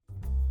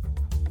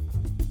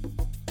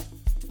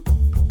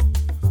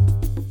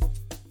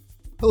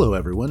Hello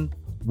everyone,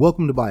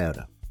 welcome to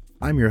Biota.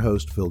 I'm your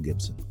host, Phil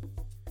Gibson.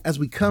 As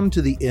we come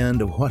to the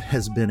end of what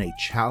has been a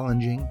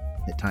challenging,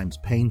 at times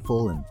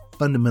painful, and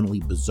fundamentally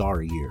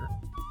bizarre year,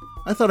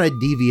 I thought I'd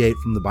deviate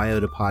from the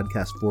Biota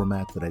podcast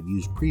format that I've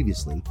used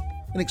previously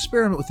and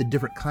experiment with a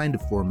different kind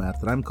of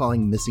format that I'm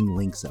calling Missing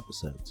Links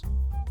episodes.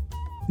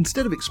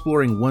 Instead of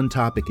exploring one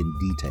topic in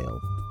detail,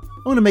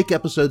 I want to make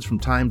episodes from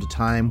time to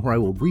time where I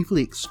will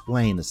briefly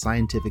explain a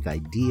scientific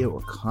idea or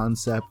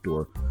concept,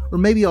 or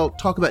maybe I'll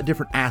talk about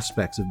different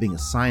aspects of being a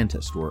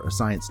scientist or a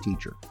science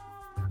teacher.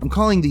 I'm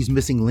calling these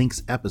Missing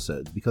Links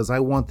episodes because I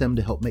want them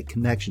to help make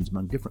connections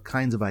among different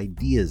kinds of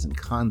ideas and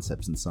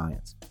concepts in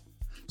science.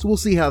 So we'll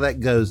see how that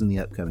goes in the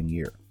upcoming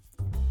year.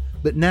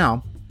 But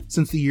now,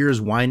 since the year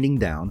is winding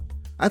down,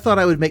 I thought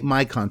I would make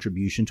my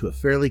contribution to a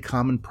fairly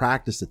common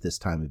practice at this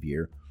time of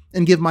year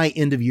and give my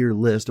end-of-year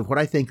list of what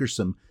I think are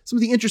some of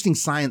the interesting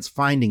science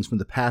findings from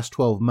the past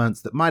 12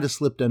 months that might have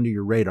slipped under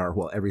your radar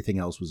while everything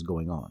else was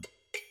going on.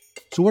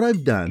 So what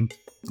I've done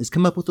is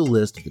come up with a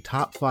list of the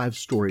top 5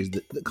 stories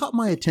that caught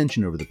my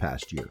attention over the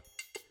past year.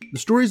 The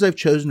stories I've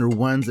chosen are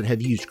ones that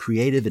have used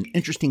creative and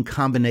interesting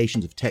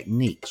combinations of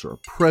techniques or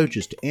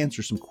approaches to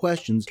answer some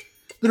questions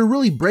that are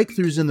really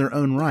breakthroughs in their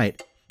own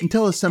right and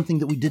tell us something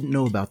that we didn't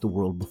know about the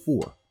world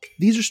before.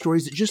 These are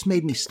stories that just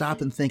made me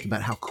stop and think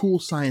about how cool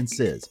science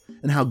is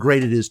and how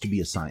great it is to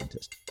be a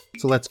scientist.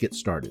 So let's get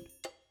started.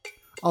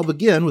 I'll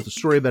begin with a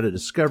story about a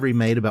discovery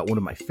made about one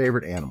of my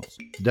favorite animals,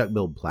 the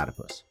duck-billed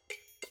platypus.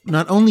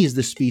 Not only is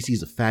this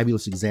species a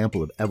fabulous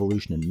example of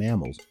evolution in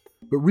mammals,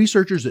 but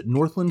researchers at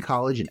Northland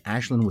College in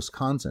Ashland,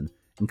 Wisconsin,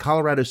 and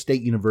Colorado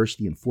State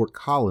University in Fort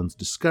Collins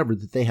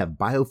discovered that they have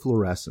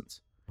biofluorescence.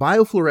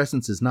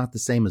 Biofluorescence is not the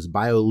same as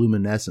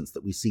bioluminescence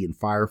that we see in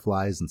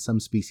fireflies and some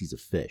species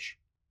of fish.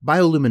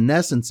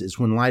 Bioluminescence is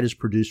when light is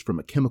produced from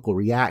a chemical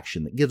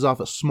reaction that gives off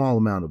a small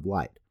amount of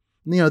light.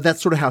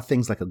 That's sort of how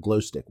things like a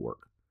glow stick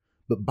work.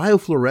 But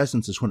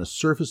biofluorescence is when a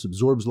surface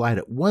absorbs light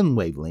at one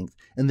wavelength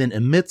and then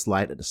emits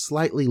light at a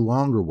slightly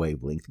longer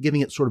wavelength,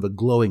 giving it sort of a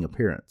glowing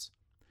appearance.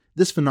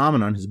 This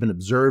phenomenon has been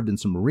observed in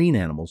some marine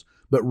animals,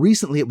 but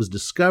recently it was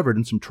discovered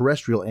in some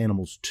terrestrial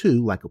animals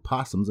too, like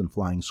opossums and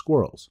flying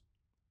squirrels.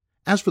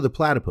 As for the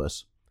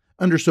platypus,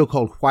 under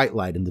so-called white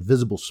light in the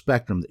visible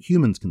spectrum that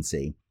humans can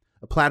see,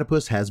 a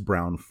platypus has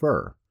brown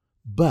fur.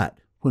 But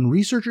when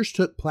researchers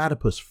took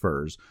platypus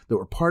furs that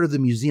were part of the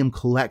museum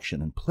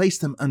collection and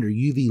placed them under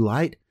UV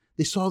light,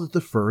 they saw that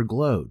the fur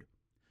glowed.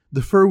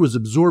 The fur was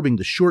absorbing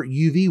the short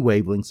UV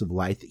wavelengths of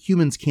light that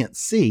humans can't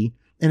see,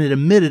 and it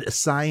emitted a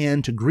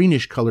cyan to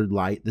greenish colored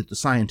light that the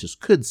scientists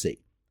could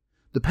see.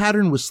 The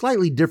pattern was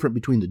slightly different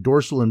between the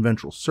dorsal and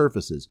ventral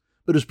surfaces,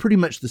 but was pretty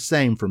much the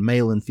same for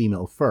male and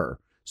female fur,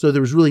 so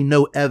there was really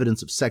no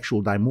evidence of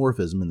sexual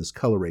dimorphism in this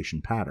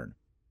coloration pattern.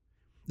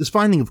 This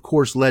finding, of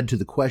course, led to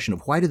the question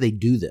of why do they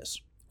do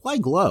this? Why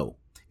glow?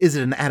 Is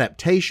it an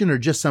adaptation or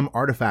just some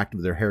artifact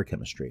of their hair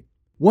chemistry?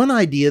 One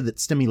idea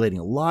that's stimulating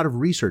a lot of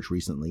research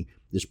recently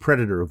is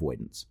predator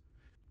avoidance.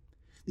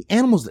 The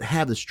animals that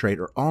have this trait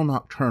are all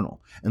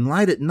nocturnal, and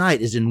light at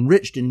night is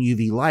enriched in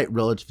UV light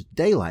relative to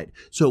daylight,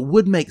 so it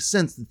would make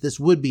sense that this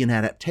would be an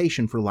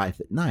adaptation for life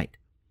at night.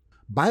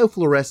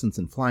 Biofluorescence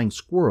in flying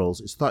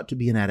squirrels is thought to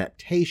be an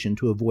adaptation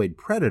to avoid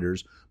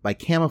predators by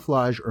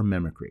camouflage or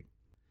mimicry.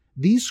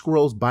 These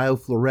squirrels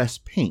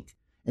biofluoresce pink,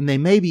 and they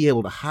may be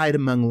able to hide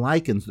among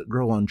lichens that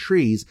grow on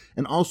trees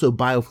and also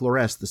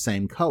biofluoresce the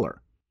same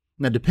color.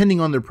 Now, depending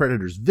on their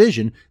predator's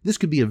vision, this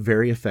could be a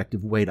very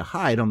effective way to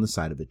hide on the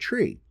side of a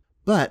tree.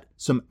 But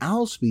some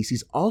owl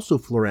species also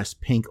fluoresce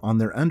pink on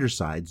their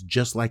undersides,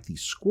 just like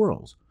these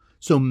squirrels.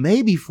 So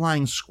maybe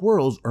flying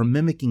squirrels are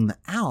mimicking the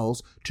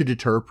owls to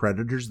deter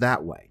predators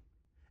that way.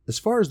 As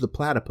far as the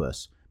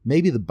platypus,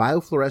 maybe the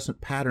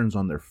biofluorescent patterns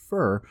on their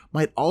fur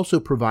might also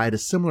provide a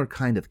similar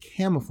kind of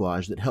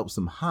camouflage that helps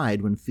them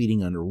hide when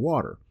feeding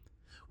underwater.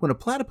 When a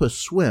platypus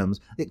swims,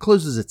 it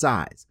closes its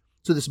eyes,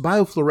 so this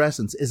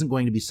biofluorescence isn't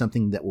going to be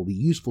something that will be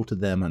useful to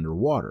them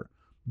underwater.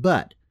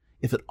 But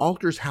if it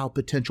alters how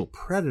potential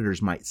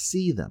predators might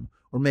see them,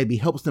 or maybe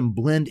helps them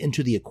blend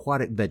into the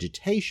aquatic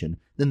vegetation,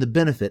 then the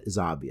benefit is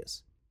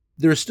obvious.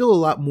 There is still a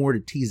lot more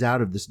to tease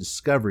out of this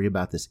discovery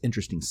about this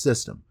interesting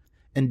system,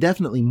 and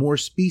definitely more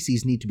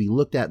species need to be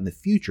looked at in the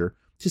future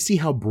to see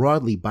how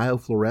broadly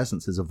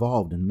biofluorescence has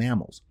evolved in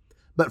mammals.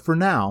 But for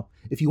now,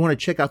 if you want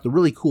to check out the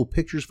really cool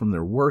pictures from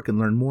their work and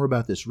learn more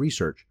about this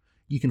research,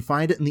 you can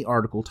find it in the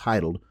article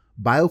titled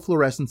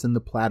Biofluorescence in the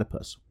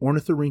Platypus,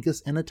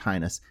 Ornithorhynchus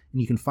anatinus,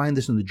 and you can find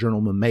this in the journal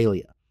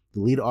Mammalia. The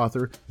lead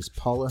author is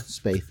Paula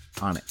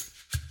Spaeth-Onek.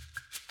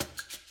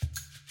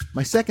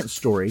 My second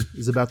story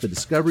is about the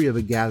discovery of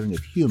a gathering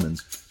of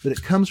humans, but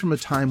it comes from a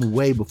time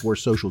way before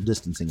social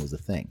distancing was a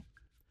thing.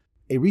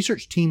 A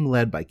research team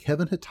led by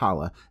Kevin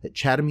Hatala at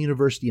Chatham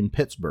University in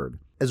Pittsburgh,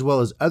 as well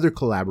as other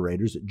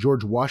collaborators at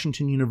George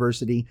Washington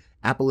University,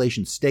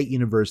 Appalachian State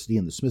University,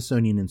 and the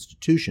Smithsonian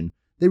Institution,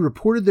 they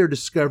reported their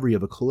discovery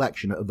of a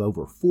collection of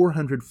over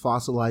 400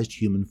 fossilized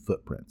human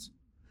footprints.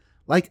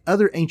 Like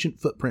other ancient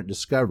footprint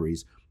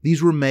discoveries,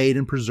 these were made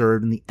and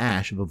preserved in the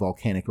ash of a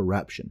volcanic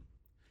eruption.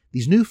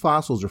 These new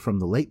fossils are from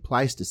the late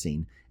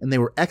Pleistocene, and they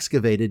were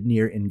excavated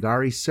near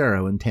Ngari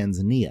Cerro in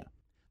Tanzania.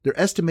 They're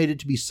estimated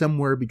to be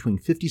somewhere between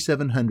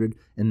 5,700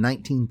 and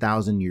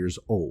 19,000 years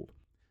old.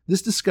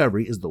 This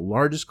discovery is the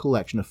largest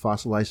collection of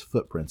fossilized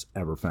footprints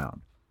ever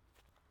found.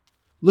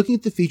 Looking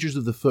at the features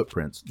of the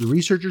footprints, the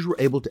researchers were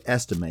able to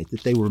estimate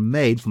that they were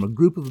made from a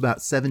group of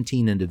about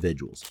 17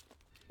 individuals.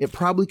 It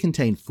probably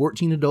contained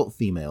 14 adult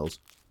females,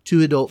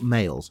 2 adult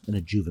males, and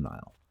a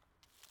juvenile.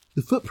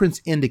 The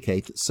footprints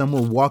indicate that some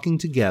were walking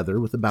together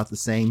with about the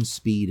same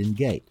speed and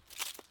gait.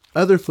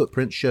 Other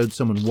footprints showed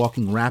someone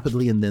walking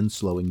rapidly and then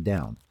slowing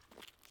down.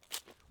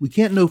 We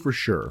can't know for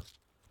sure,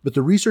 but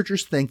the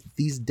researchers think that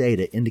these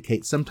data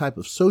indicate some type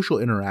of social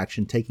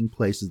interaction taking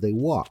place as they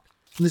walked,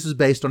 and this is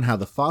based on how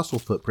the fossil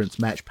footprints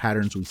match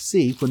patterns we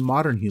see when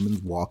modern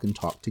humans walk and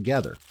talk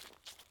together.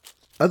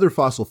 Other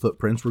fossil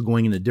footprints were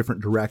going in a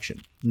different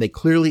direction, and they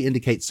clearly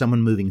indicate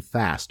someone moving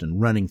fast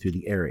and running through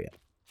the area.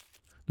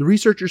 The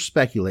researchers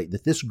speculate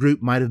that this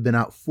group might have been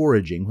out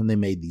foraging when they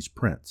made these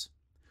prints.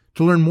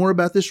 To learn more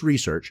about this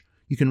research,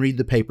 you can read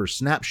the paper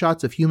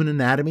Snapshots of Human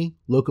Anatomy,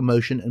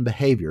 Locomotion, and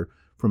Behavior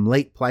from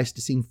Late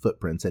Pleistocene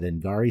Footprints at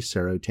Ngari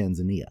Cerro,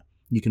 Tanzania.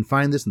 You can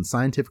find this in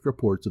Scientific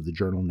Reports of the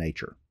journal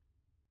Nature.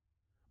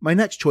 My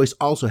next choice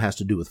also has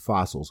to do with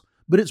fossils,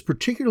 but it's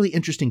particularly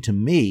interesting to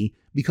me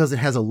because it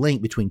has a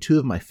link between two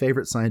of my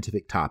favorite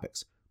scientific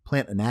topics,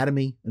 plant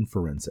anatomy and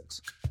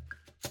forensics.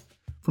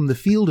 From the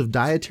field of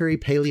dietary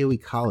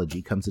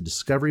paleoecology comes a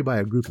discovery by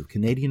a group of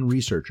Canadian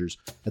researchers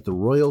at the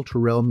Royal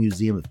Tyrrell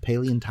Museum of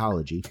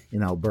Paleontology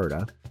in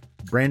Alberta,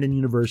 Brandon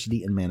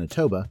University in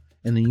Manitoba,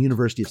 and the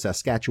University of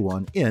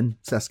Saskatchewan in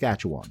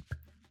Saskatchewan.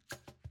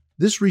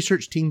 This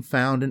research team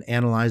found and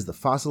analyzed the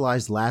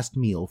fossilized last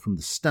meal from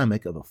the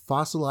stomach of a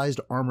fossilized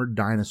armored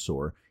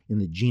dinosaur in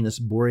the genus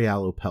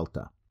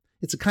Borealopelta.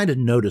 It's a kind of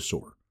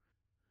nodosaur.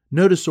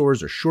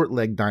 Nodosaurs are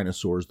short-legged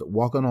dinosaurs that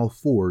walk on all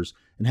fours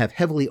and have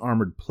heavily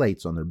armored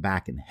plates on their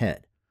back and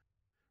head.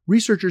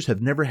 Researchers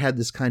have never had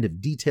this kind of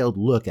detailed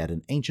look at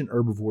an ancient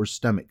herbivore's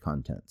stomach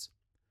contents.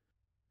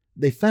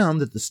 They found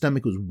that the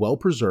stomach was well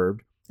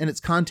preserved and its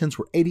contents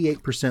were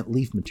 88%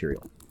 leaf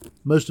material,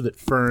 most of it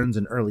ferns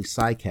and early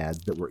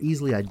cycads that were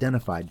easily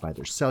identified by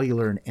their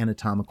cellular and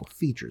anatomical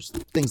features,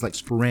 things like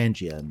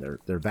sporangia and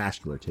their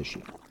vascular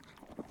tissue.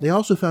 They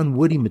also found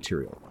woody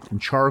material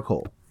and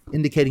charcoal,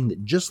 indicating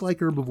that just like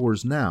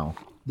herbivores now,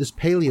 this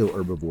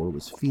paleo-herbivore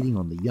was feeding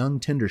on the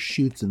young tender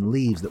shoots and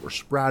leaves that were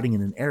sprouting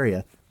in an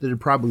area that had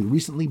probably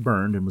recently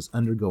burned and was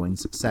undergoing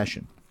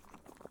succession.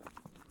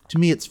 To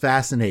me, it's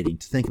fascinating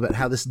to think about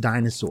how this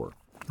dinosaur,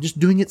 just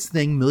doing its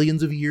thing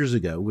millions of years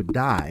ago, would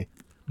die,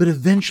 but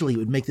eventually it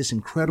would make this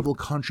incredible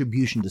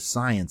contribution to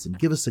science and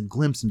give us a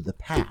glimpse into the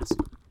past.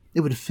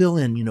 It would fill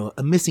in,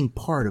 a missing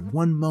part of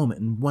one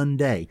moment and one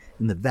day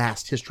in the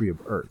vast history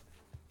of Earth.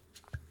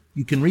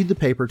 You can read the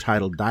paper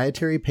titled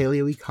Dietary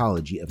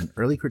Paleoecology of an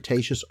Early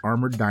Cretaceous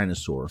Armored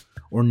Dinosaur,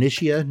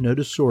 Ornithischia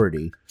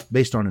nodosauridae,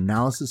 based on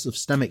analysis of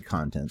stomach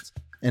contents,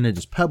 and it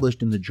is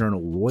published in the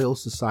journal Royal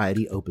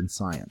Society Open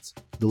Science.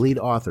 The lead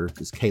author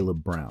is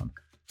Caleb Brown.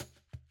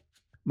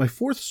 My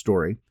fourth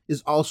story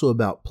is also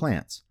about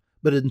plants,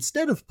 but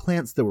instead of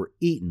plants that were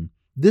eaten,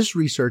 this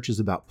research is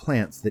about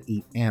plants that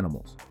eat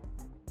animals.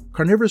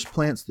 Carnivorous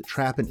plants that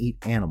trap and eat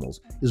animals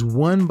is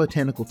one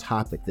botanical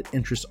topic that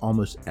interests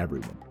almost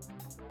everyone.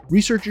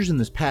 Researchers in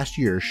this past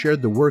year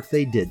shared the work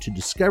they did to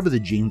discover the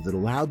genes that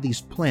allowed these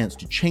plants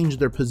to change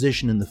their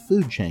position in the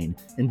food chain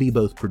and be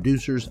both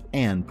producers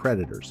and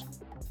predators.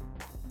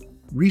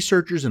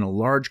 Researchers in a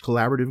large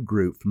collaborative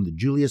group from the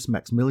Julius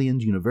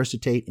Maximilians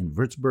Universität in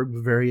Würzburg,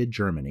 Bavaria,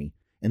 Germany,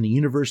 and the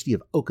University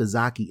of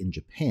Okazaki in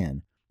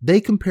Japan,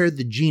 they compared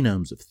the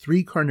genomes of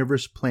 3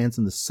 carnivorous plants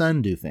in the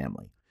sundew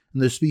family,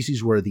 and those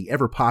species were the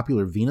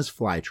ever-popular Venus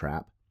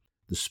flytrap,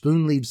 the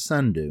spoon-leaved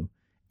sundew,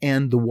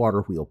 and the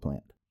water wheel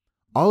plant.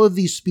 All of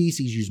these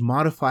species use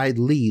modified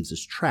leaves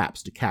as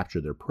traps to capture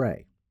their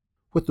prey.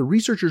 What the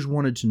researchers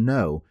wanted to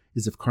know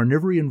is if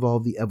carnivory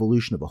involved the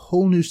evolution of a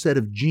whole new set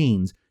of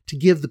genes to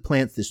give the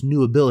plants this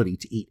new ability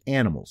to eat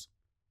animals.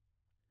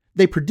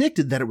 They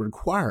predicted that it would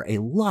require a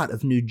lot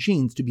of new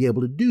genes to be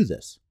able to do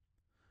this.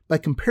 By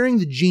comparing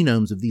the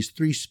genomes of these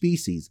 3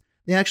 species,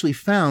 they actually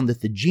found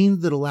that the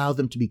genes that allow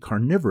them to be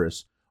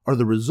carnivorous are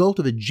the result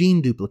of a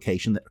gene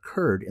duplication that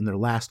occurred in their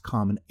last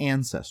common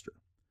ancestor.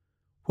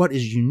 What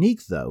is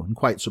unique, though, and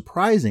quite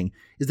surprising,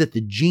 is that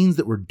the genes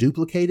that were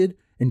duplicated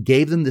and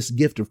gave them this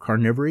gift of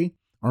carnivory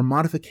are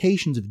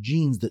modifications of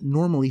genes that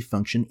normally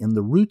function in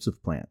the roots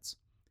of plants.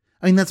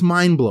 I mean, that's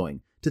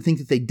mind-blowing to think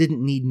that they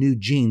didn't need new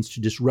genes to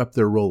disrupt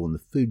their role in the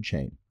food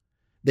chain.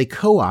 They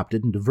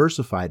co-opted and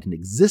diversified an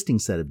existing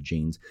set of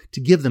genes to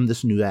give them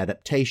this new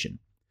adaptation.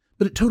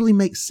 But it totally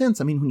makes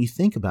sense, when you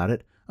think about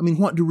it.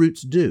 What do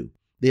roots do?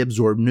 They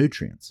absorb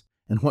nutrients.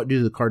 And what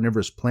do the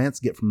carnivorous plants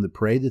get from the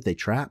prey that they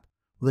trap?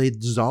 They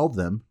dissolve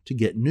them to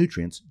get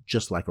nutrients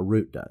just like a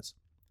root does.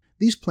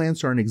 These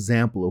plants are an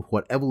example of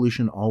what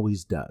evolution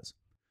always does.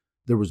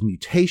 There was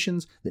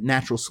mutations that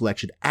natural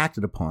selection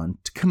acted upon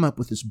to come up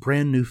with this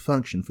brand new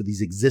function for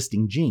these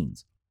existing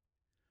genes.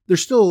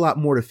 There's still a lot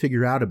more to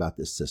figure out about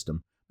this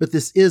system, but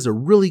this is a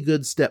really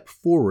good step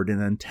forward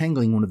in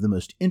untangling one of the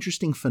most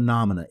interesting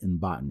phenomena in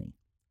botany.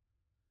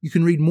 You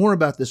can read more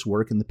about this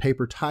work in the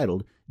paper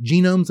titled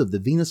Genomes of the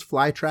Venus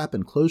Flytrap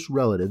and Close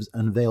Relatives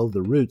Unveil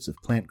the Roots of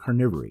Plant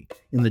Carnivory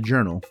in the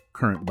journal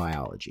Current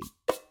Biology.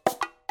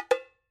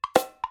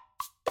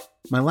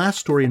 My last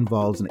story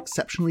involves an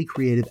exceptionally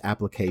creative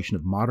application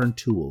of modern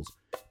tools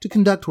to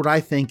conduct what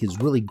I think is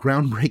really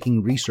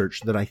groundbreaking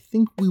research that I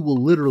think we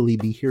will literally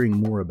be hearing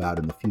more about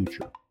in the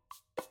future.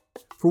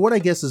 For what I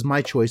guess is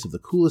my choice of the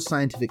coolest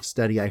scientific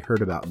study I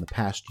heard about in the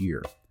past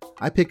year,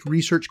 I picked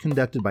research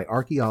conducted by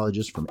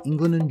archaeologists from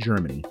England and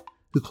Germany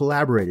who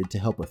collaborated to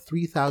help a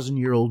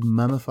 3,000-year-old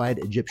mummified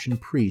Egyptian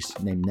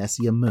priest named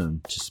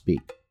Nesyamun to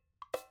speak.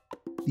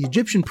 The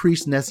Egyptian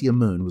priest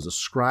Nesyamun was a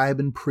scribe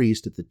and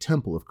priest at the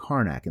temple of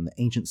Karnak in the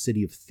ancient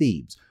city of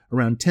Thebes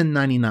around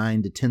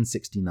 1099 to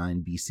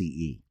 1069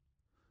 BCE.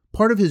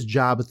 Part of his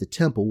job at the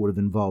temple would have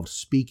involved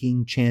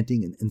speaking,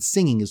 chanting, and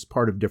singing as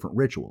part of different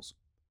rituals.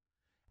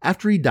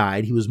 After he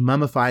died, he was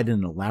mummified in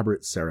an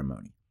elaborate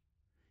ceremony.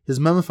 His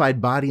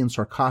mummified body and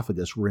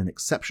sarcophagus were in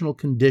exceptional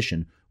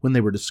condition when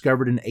they were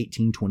discovered in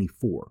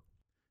 1824.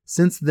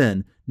 Since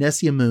then,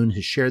 Nesyamun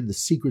has shared the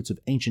secrets of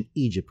ancient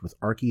Egypt with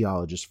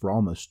archaeologists for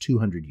almost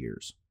 200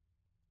 years.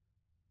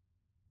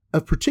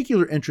 Of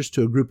particular interest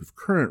to a group of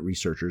current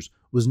researchers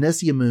was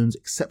Nesyamun's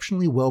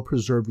exceptionally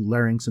well-preserved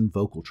larynx and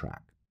vocal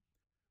tract.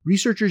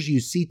 Researchers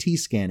used CT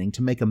scanning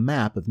to make a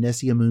map of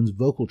Nesyamun's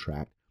vocal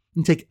tract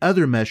and take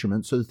other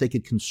measurements so that they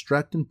could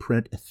construct and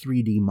print a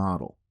 3D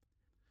model.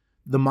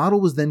 The model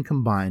was then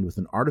combined with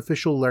an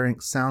artificial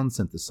larynx sound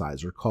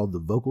synthesizer called the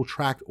vocal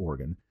tract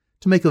organ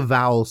to make a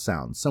vowel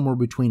sound somewhere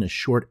between a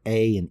short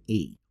A and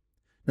E.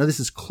 Now, this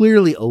is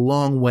clearly a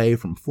long way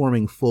from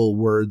forming full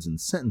words and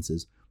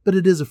sentences, but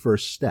it is a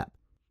first step.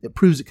 It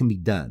proves it can be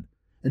done,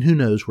 and who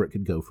knows where it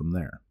could go from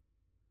there.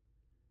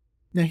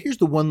 Now, here's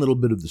the one little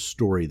bit of the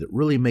story that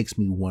really makes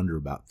me wonder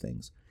about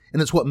things,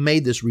 and it's what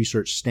made this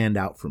research stand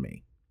out for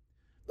me.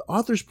 The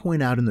authors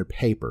point out in their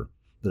paper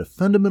that a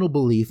fundamental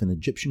belief in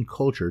Egyptian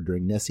culture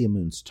during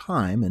Nesyamun's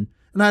time, and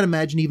I'd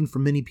imagine even for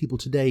many people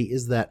today,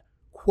 is that,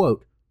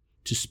 quote,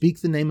 to speak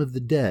the name of the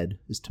dead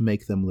is to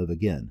make them live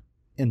again,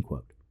 end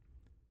quote.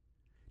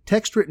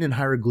 Text written in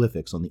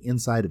hieroglyphics on the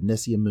inside of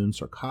Nesyamun's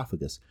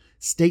sarcophagus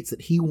states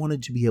that he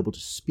wanted to be able to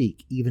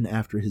speak even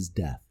after his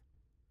death.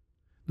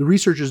 The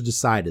researchers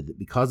decided that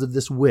because of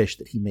this wish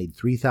that he made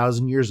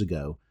 3,000 years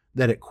ago,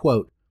 that it,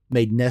 quote,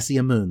 made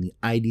Nesyamun the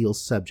ideal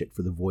subject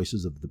for the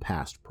Voices of the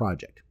Past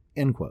project,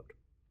 end quote.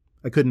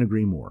 I couldn't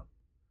agree more.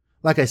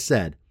 Like I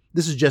said,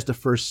 this is just a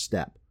first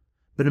step,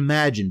 but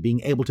imagine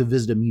being able to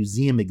visit a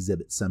museum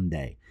exhibit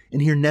someday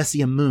and hear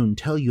Nesyamun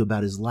tell you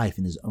about his life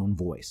in his own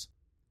voice.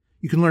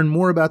 You can learn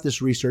more about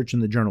this research in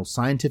the journal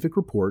Scientific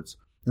Reports,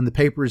 and the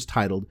paper is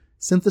titled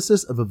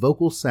Synthesis of a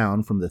Vocal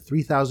Sound from the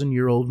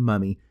 3,000-Year-Old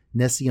Mummy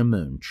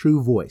Nesyamun,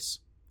 True Voice.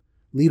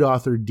 Lead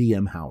author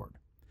D.M. Howard.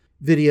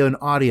 Video and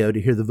audio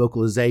to hear the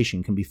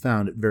vocalization can be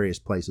found at various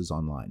places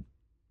online.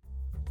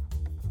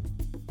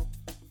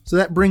 So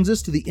that brings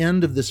us to the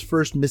end of this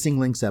first Missing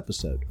Links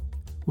episode.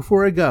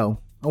 Before I go,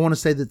 I want to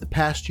say that the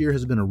past year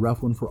has been a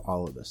rough one for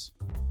all of us.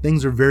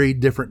 Things are very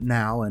different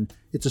now, and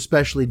it's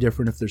especially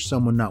different if there's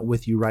someone not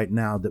with you right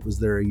now that was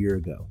there a year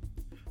ago.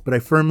 But I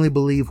firmly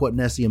believe what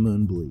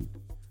Nesyamun believed,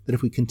 that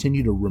if we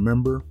continue to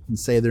remember and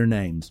say their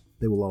names,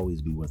 they will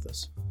always be with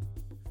us.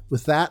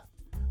 With that,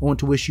 I want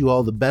to wish you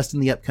all the best in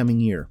the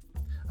upcoming year.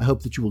 I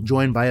hope that you will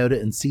join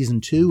Biota in Season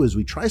 2 as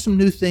we try some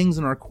new things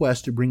in our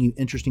quest to bring you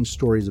interesting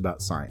stories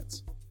about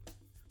science.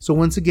 So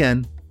once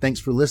again, thanks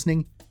for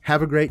listening,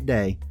 have a great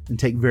day, and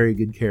take very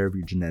good care of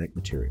your genetic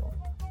material.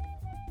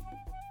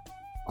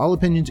 All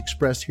opinions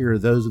expressed here are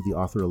those of the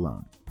author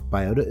alone.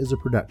 Biota is a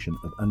production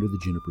of Under the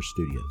Juniper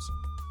Studios.